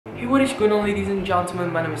Hey, what is going on, ladies and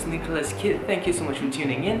gentlemen? My name is Nicholas.kit. Thank you so much for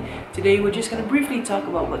tuning in. Today we're just gonna briefly talk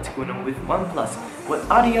about what's going on with OnePlus. What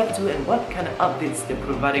are they up to and what kind of updates they're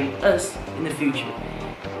providing us in the future.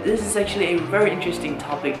 This is actually a very interesting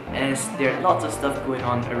topic as there are lots of stuff going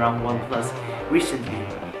on around OnePlus recently.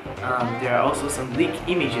 There are also some leaked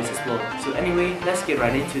images as well. So anyway, let's get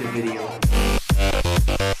right into the video.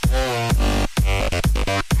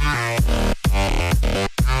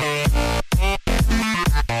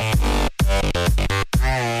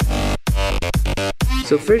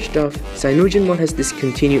 So first off, CM12 has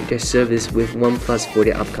discontinued their service with OnePlus for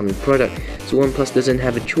their upcoming product. So OnePlus doesn't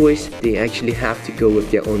have a choice, they actually have to go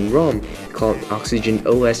with their own ROM called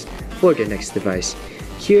OxygenOS for their next device.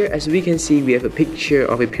 Here, as we can see, we have a picture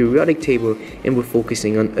of a periodic table and we're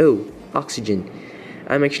focusing on oxygen.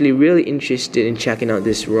 I'm actually really interested in checking out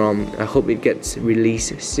this ROM. I hope it gets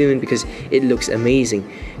released soon because it looks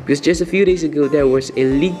amazing. Because just a few days ago there was a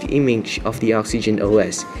leaked image of the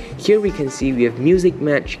OxygenOS. Here we can see we have Music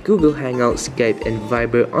Match, Google Hangouts, Skype and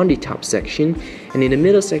Viber on the top section, and in the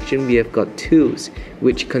middle section we have got Tools,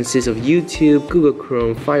 which consists of YouTube, Google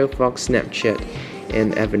Chrome, Firefox, Snapchat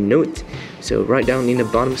and Evernote. So right down in the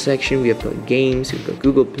bottom section we have got Games, we've got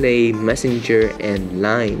Google Play, Messenger and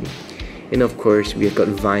Line. And of course we have got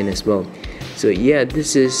Vine as well. So yeah,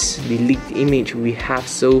 this is the leaked image we have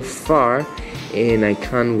so far and I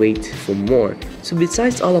can't wait for more. So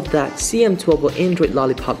besides all of that, CM12 or Android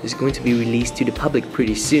Lollipop is going to be released to the public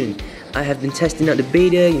pretty soon. I have been testing out the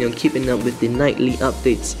beta, keeping up with the nightly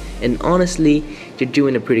updates, and honestly, they're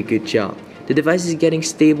doing a pretty good job. The device is getting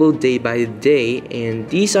stable day by day, and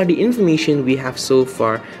these are the information we have so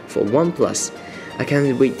far for OnePlus. I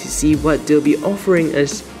can't wait to see what they'll be offering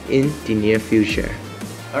us in the near future.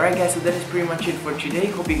 Alright guys, so that is pretty much it for today.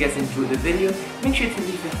 Hope you guys enjoyed the video. Make sure to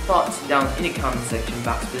leave your thoughts down in the comment section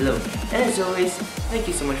box below. And as always, thank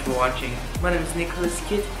you so much for watching. My name is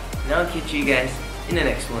Nicholas.kit, and I'll catch you guys in the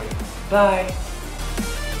next one. Bye!